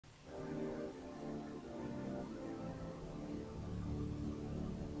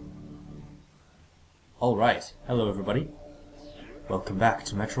Alright, hello everybody. Welcome back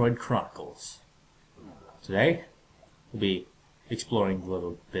to Metroid Chronicles. Today, we'll be exploring the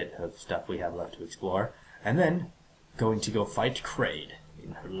little bit of stuff we have left to explore, and then going to go fight Kraid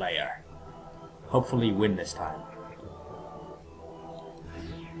in her lair. Hopefully win this time.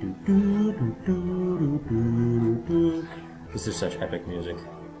 This is such epic music.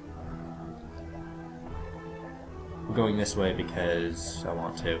 We're going this way because I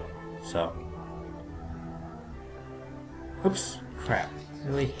want to, so... Oops, crap.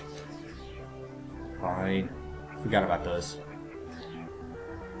 Really? Fine. Forgot about those.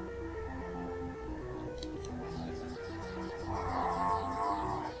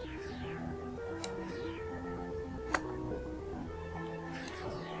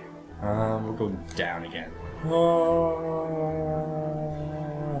 We're going down again. Ow.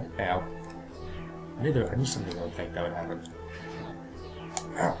 I knew something like that would happen.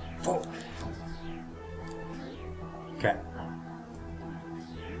 Ow. Oh. Okay.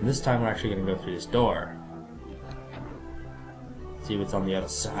 And this time we're actually going to go through this door. See what's on the other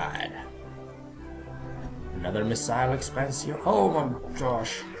side. Another missile expansion. Oh my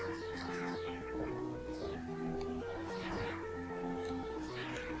gosh.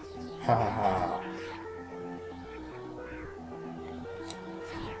 Ha ha ha.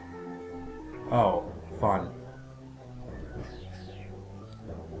 Oh, fun.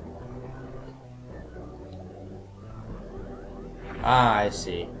 Ah, I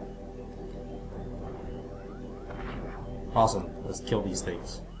see. Awesome. Let's kill these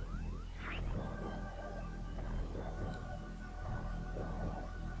things.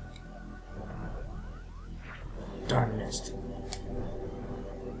 Darn missed.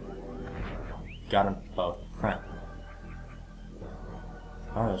 Got him both. Crap.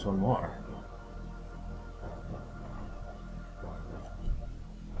 Oh, there's one more.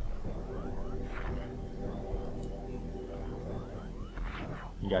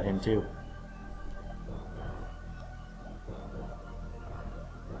 You got him too.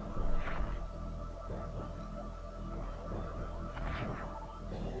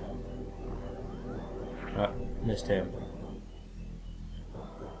 Oh, missed him.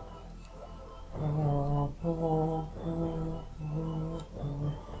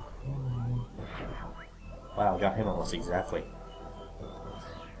 Wow, got him almost exactly.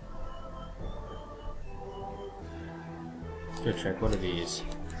 Let's go check. What are these?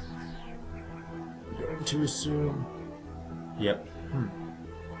 I'm going to assume. Yep.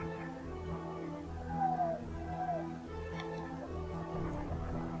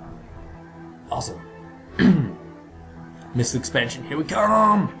 Awesome. Missile expansion. Here we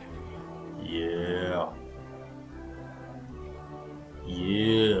come. Yeah.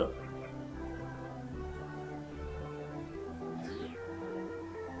 Yeah.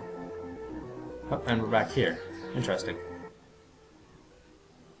 Oh, and we're back here. Interesting.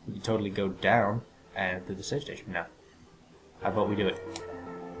 We can totally go down and through the save station now. How about we do it?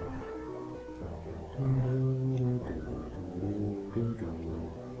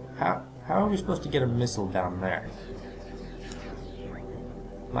 How are we supposed to get a missile down there?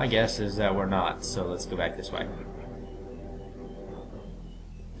 My guess is that we're not, so let's go back this way.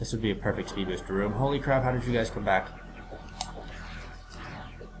 This would be a perfect speed booster room. Holy crap, how did you guys come back?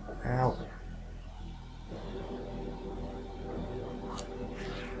 Ow.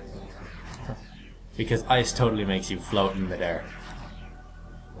 Because ice totally makes you float in midair.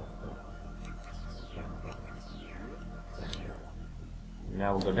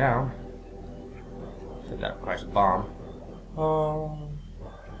 Now we'll go down. So that requires a bomb.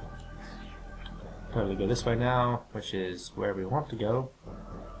 Totally go this way now, which is where we want to go.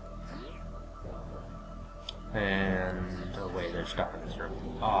 And oh wait, there's stuff in this room.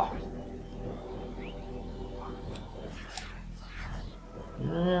 Ah.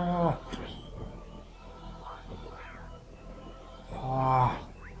 Yeah. Ah.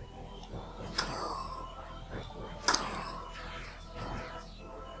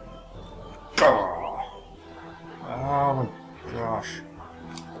 Oh my gosh.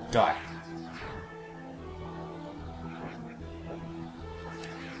 Die.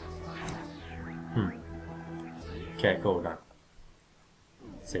 Okay, cool, we're done.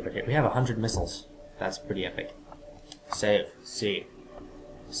 Save right here. We have 100 missiles. That's pretty epic. Save. See.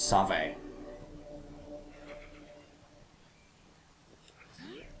 Save.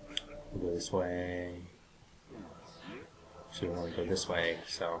 We'll go this way. So we want to go this way,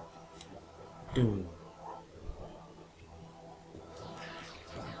 so... Doom.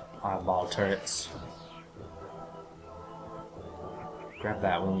 Eyeball turrets. Grab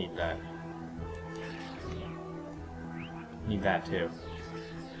that, we'll need that. Need that too.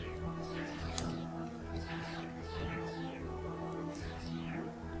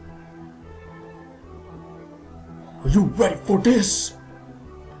 Are you ready for this?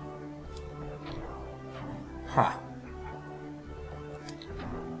 Ha.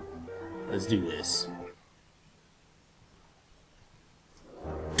 Let's do this.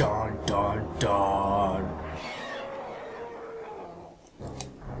 Dun dun dun.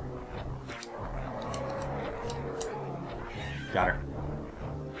 Got her.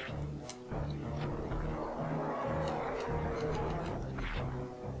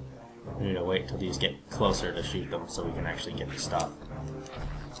 We need to wait till these get closer to shoot them so we can actually get the stuff.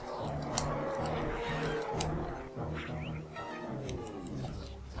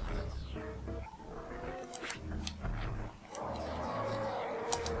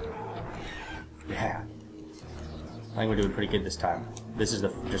 Yeah. I think we're doing pretty good this time. This is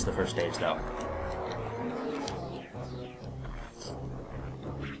just the first stage though.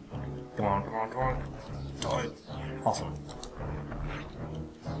 Come on, come on, come on. Oh, awesome.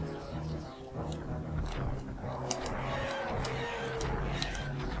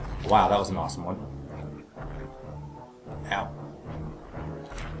 Wow, that was an awesome one. Ow.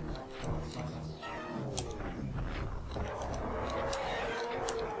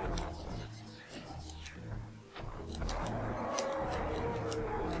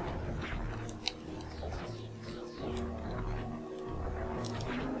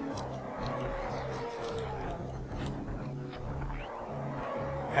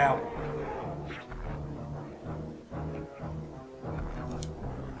 Ow.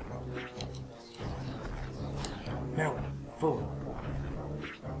 No, fool.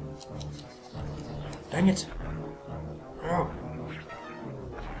 Dang it. Oh.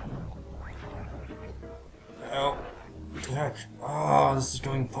 Oh. What the heck? Oh, this is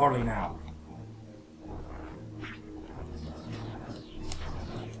going poorly now.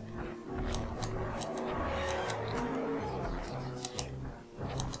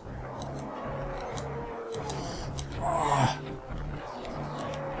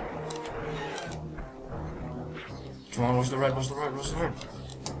 Come on, where's the red? Where's the red? Where's the red?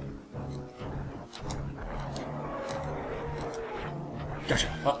 Gotcha.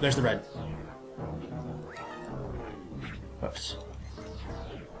 Oh, there's the red. Oops.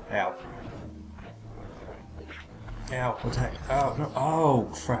 Ow. Ow, what the heck? Oh, no.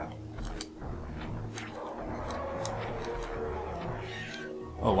 Oh, crap.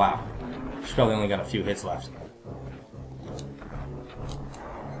 Oh, wow. She's probably only got a few hits left.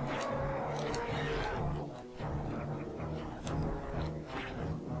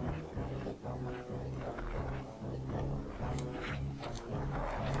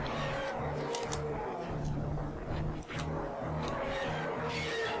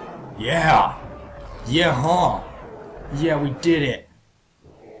 Yeah! Yeah, huh? Yeah, we did it!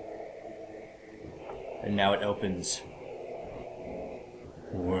 And now it opens.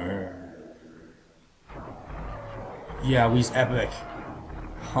 Where? Yeah, we's epic.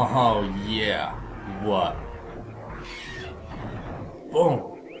 Oh, yeah. What?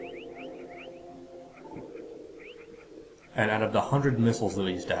 Boom! And out of the 100 missiles that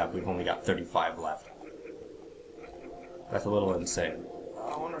we used to have, we've only got 35 left. That's a little insane.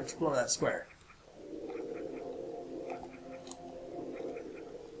 I want to explore that square.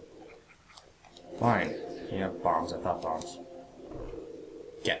 Fine. Yeah, bombs. I thought bombs.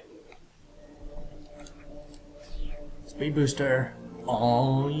 Get. Speed booster.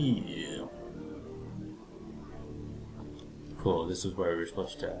 Oh, yeah. Cool. This is where we were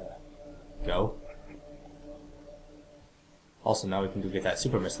supposed to go. Also, now we can go get that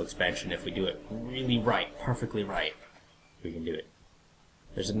super missile expansion if we do it really right, perfectly right. We can do it.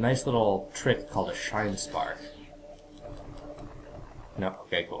 There's a nice little trick called a shine spark. No,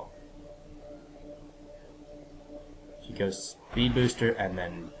 okay, cool. She goes speed booster and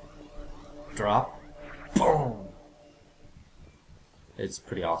then drop. Boom! It's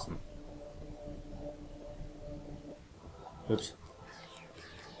pretty awesome. Oops.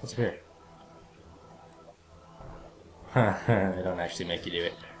 What's up here? They don't actually make you do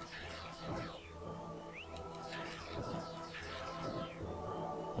it.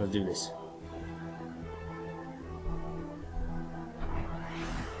 Let's do this.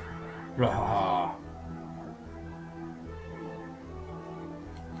 Rah.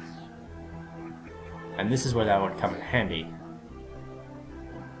 And this is where that would come in handy.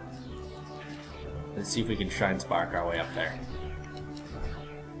 Let's see if we can shine spark our way up there.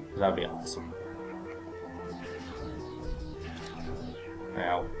 That'd be awesome.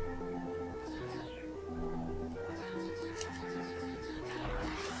 Ow.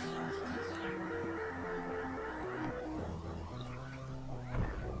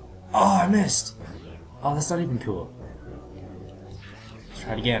 Oh, I missed! Oh, that's not even cool. Let's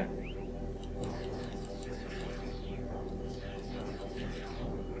try it again.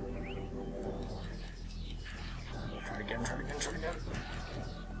 again, try it again, try it again.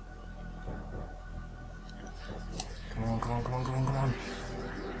 Come on, come on, come on, come on, come on.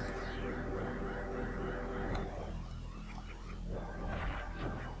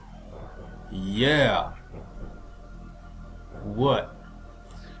 Yeah. What?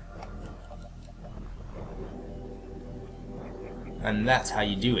 And that's how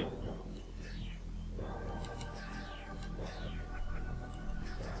you do it.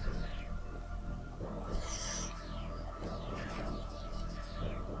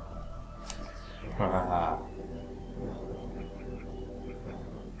 Haha.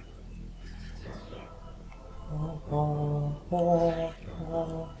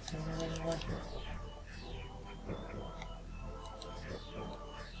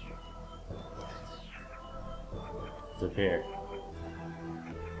 It's up here.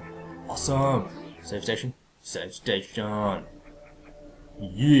 Awesome! Save station? Save station!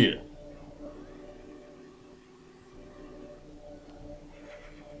 Yeah!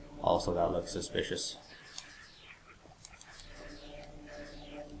 Also, that looks suspicious.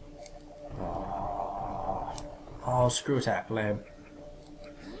 Oh, screw attack, lamb.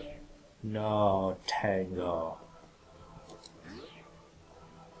 No, Tango.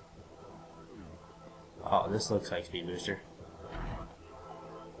 Oh, this looks like Speed Booster.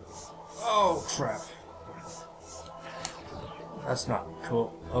 Oh, crap. That's not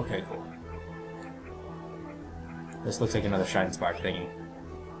cool. Okay, cool. This looks like another Shine Spark thingy.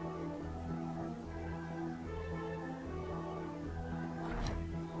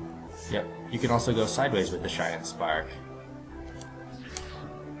 Yep, you can also go sideways with the Shine Spark.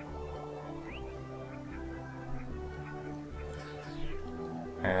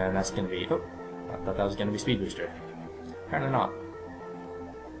 And that's gonna be... Oh, I thought that was gonna be Speed Booster. Apparently not.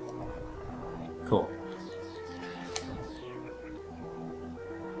 Cool.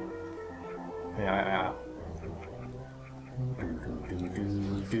 Yeah.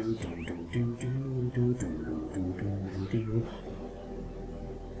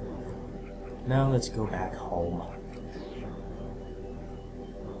 Now let's go back home.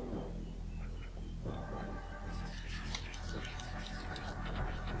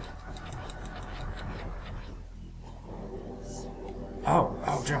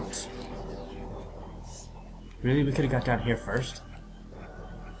 Oh, Jones. Really? We could have got down here first?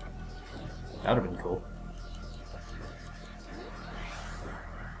 That would have been cool.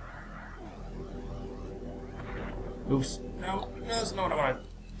 Oops. No, that's not what I wanted.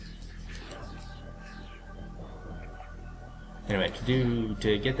 Anyway,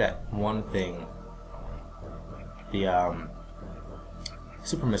 to get that one thing, the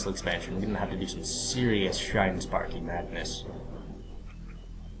Super Missile expansion, we're gonna have to do some serious Shine Sparky madness.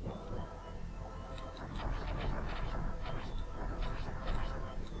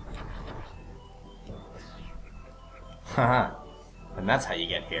 Haha, and that's how you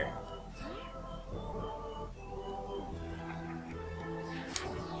get here.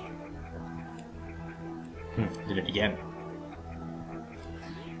 Did it again.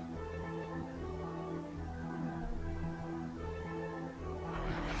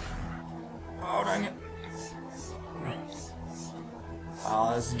 Oh, dang it.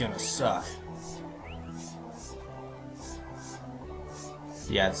 Oh, this is gonna suck.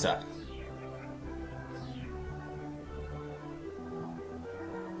 Yeah, it sucked.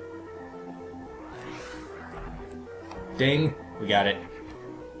 Ding, we got it.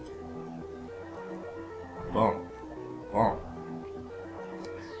 Boom. Boom.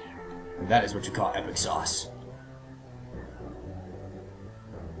 And that is what you call epic sauce.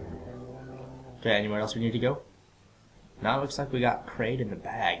 Okay, anywhere else we need to go? Now it looks like we got Kraid in the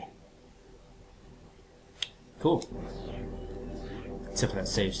bag. Cool. Except for that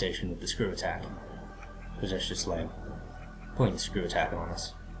save station with the screw attack. Because that's just lame. Pulling the screw attack on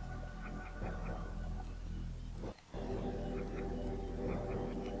us.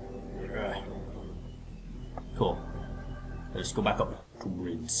 Cool. Let's go back up to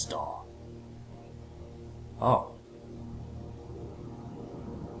Red Star. Oh.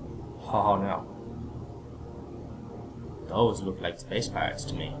 Oh no. Those look like space pirates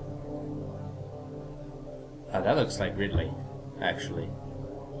to me. That looks like Ridley, actually.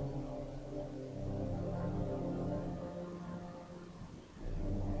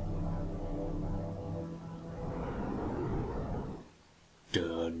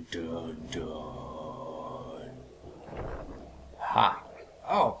 Dun dun dun. Ha!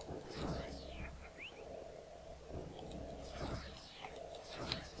 Oh!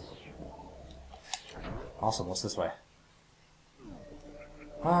 Awesome, what's this way?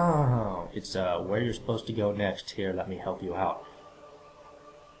 Oh, it's where you're supposed to go next. Here, let me help you out.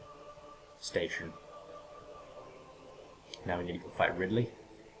 Station. Now we need to go fight Ridley.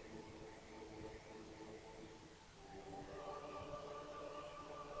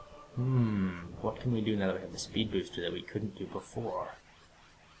 What can we do now that we have the speed booster that we couldn't do before?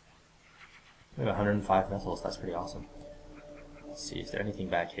 We have 105 vessels, that's pretty awesome. Let's see, is there anything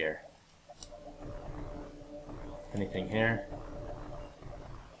back here? Anything here?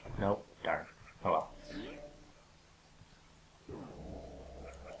 Nope, darn. Oh well.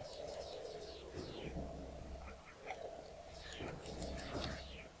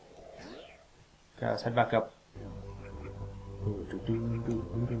 Okay, let's head back up.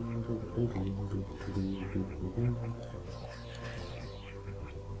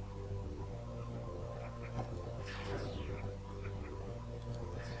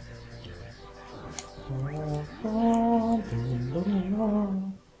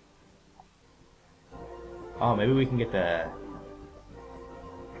 Oh, maybe we can get the...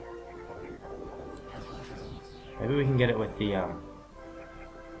 Maybe we can get it with the,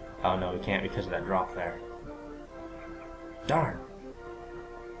 Oh no, we can't because of that drop there. Darn!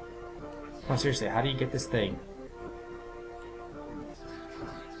 Oh, seriously, how do you get this thing?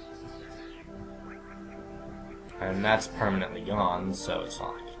 And that's permanently gone, so it's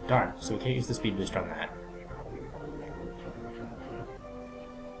not like... Darn, so we can't use the speed booster on that.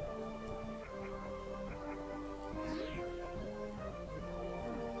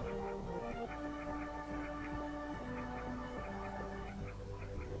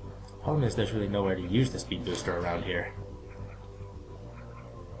 Problem is, there's really nowhere to use the speed booster around here.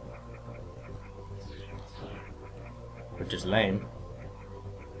 Which is lame.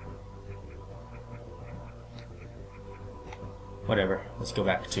 Whatever, let's go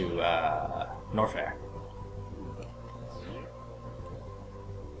back to Norfair.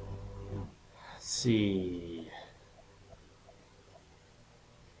 Let's see.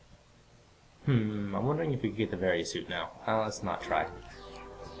 I'm wondering if we could get the Vari-suit now. Let's not try.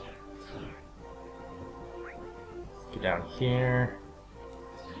 Let's go down here.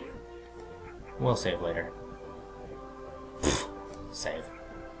 We'll save later. Save.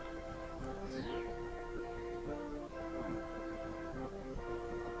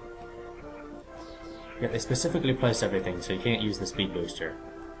 Yeah, they specifically placed everything so you can't use the speed booster.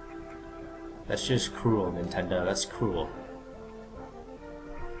 That's just cruel, Nintendo. That's cruel.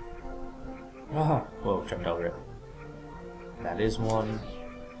 Ah, whoa, jumped over it. That is one.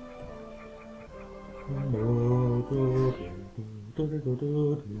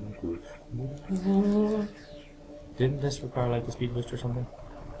 Didn't this require like the speed boost or something?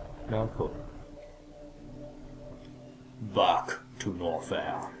 No, cool. Back to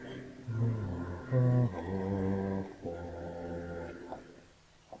Norfair.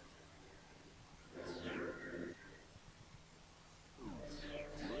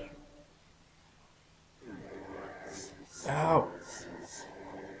 Ow!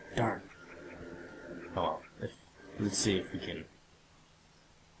 Darn. Oh well, let's see if we can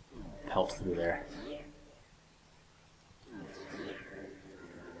pelt through there.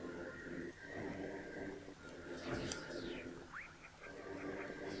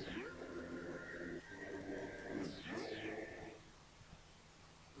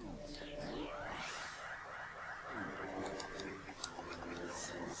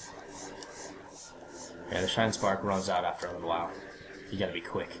 Yeah, the Shine Spark runs out after a little while. You gotta be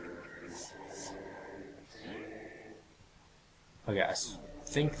quick. Okay, I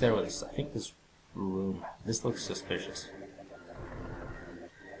think this room, this looks suspicious.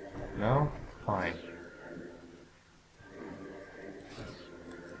 No? Fine.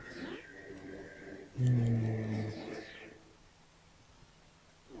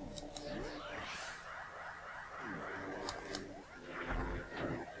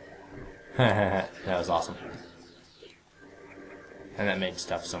 That was awesome. And that made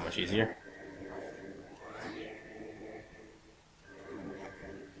stuff so much easier.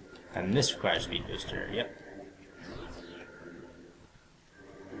 And this requires speed booster, yep.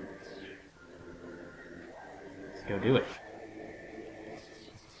 Let's go do it.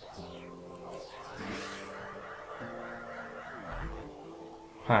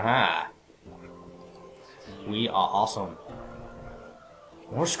 Haha. We are awesome.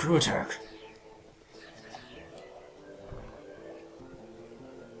 More screw attack.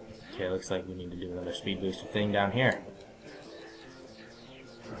 Okay, looks like we need to do another speed booster thing down here.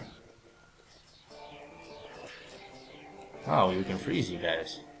 Oh, we can freeze you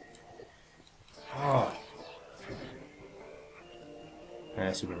guys. Oh.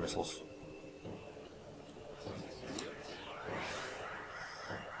 Super missiles.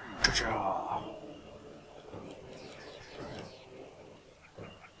 Cha-cha.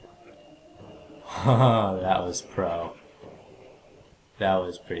 Haha, that was pro. That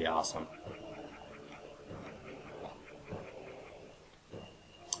was pretty awesome.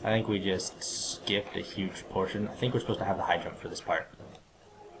 I think we just skipped a huge portion. I think we're supposed to have the high jump for this part.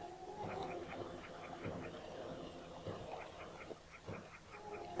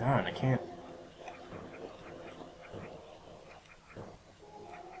 Darn, I can't.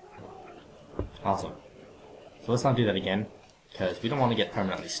 Awesome. So let's not do that again, because we don't want to get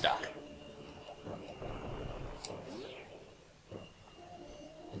permanently stuck.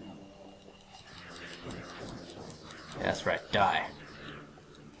 Yeah, that's right, die.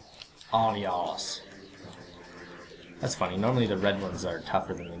 All y'alls. That's funny, normally the red ones are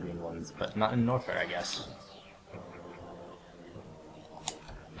tougher than the green ones, but not in Norfair, I guess.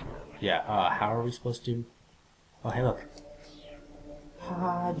 Yeah, how are we supposed to... Oh, hey, look.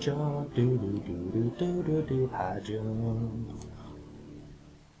 High jump, do-do-do-do-do-do-do, high jump.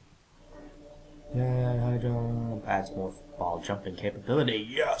 Yeah, high jump. Adds more ball jumping capability,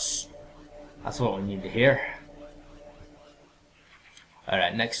 yes! That's what we need to hear.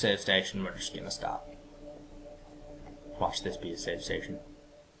 Alright, next save station, we're just gonna stop. Watch this be a save station.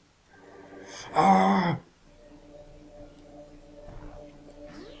 Ah!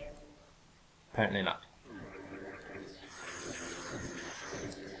 Apparently not.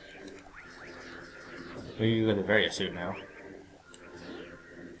 We can go to the various suit now.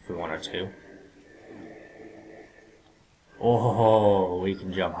 If we wanted to. Oh, we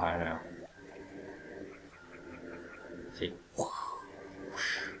can jump high now. See?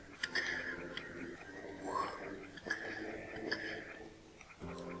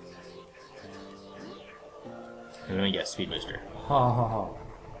 And then we get speed booster. Ha ha ha.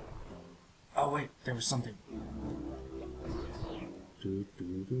 Oh wait, there was something.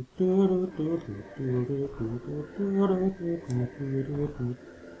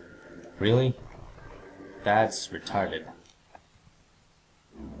 Really? That's retarded.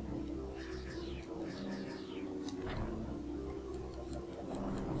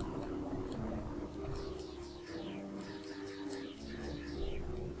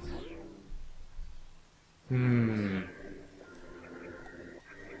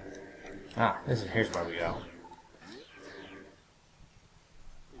 Here's where we go.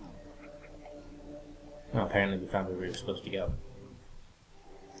 Oh, apparently we found where we were supposed to go.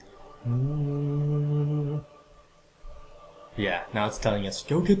 Yeah, now it's telling us,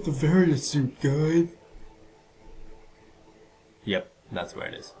 go get the various suit, guys. Yep, that's where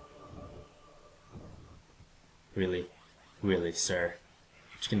it is. Really? Really, sir?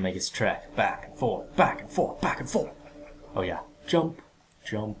 Just gonna make us track back and forth, back and forth, back and forth. Oh yeah, jump,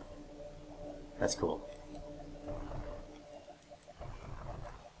 jump. That's cool.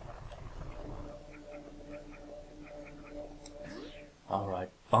 Alright,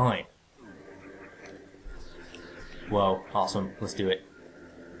 fine. Whoa, awesome. Let's do it.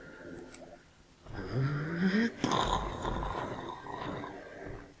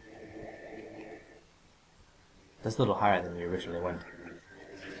 That's a little higher than we originally went.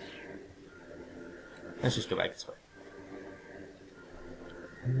 Let's just go back this way.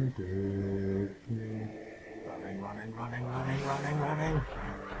 Running, running, running, running, running, running.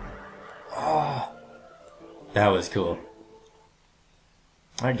 Oh, that was cool.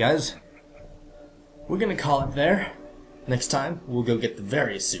 Alright guys, we're gonna call it there. Next time, we'll go get the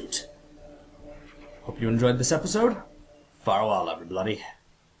various suit. Hope you enjoyed this episode. Farewell, everybody.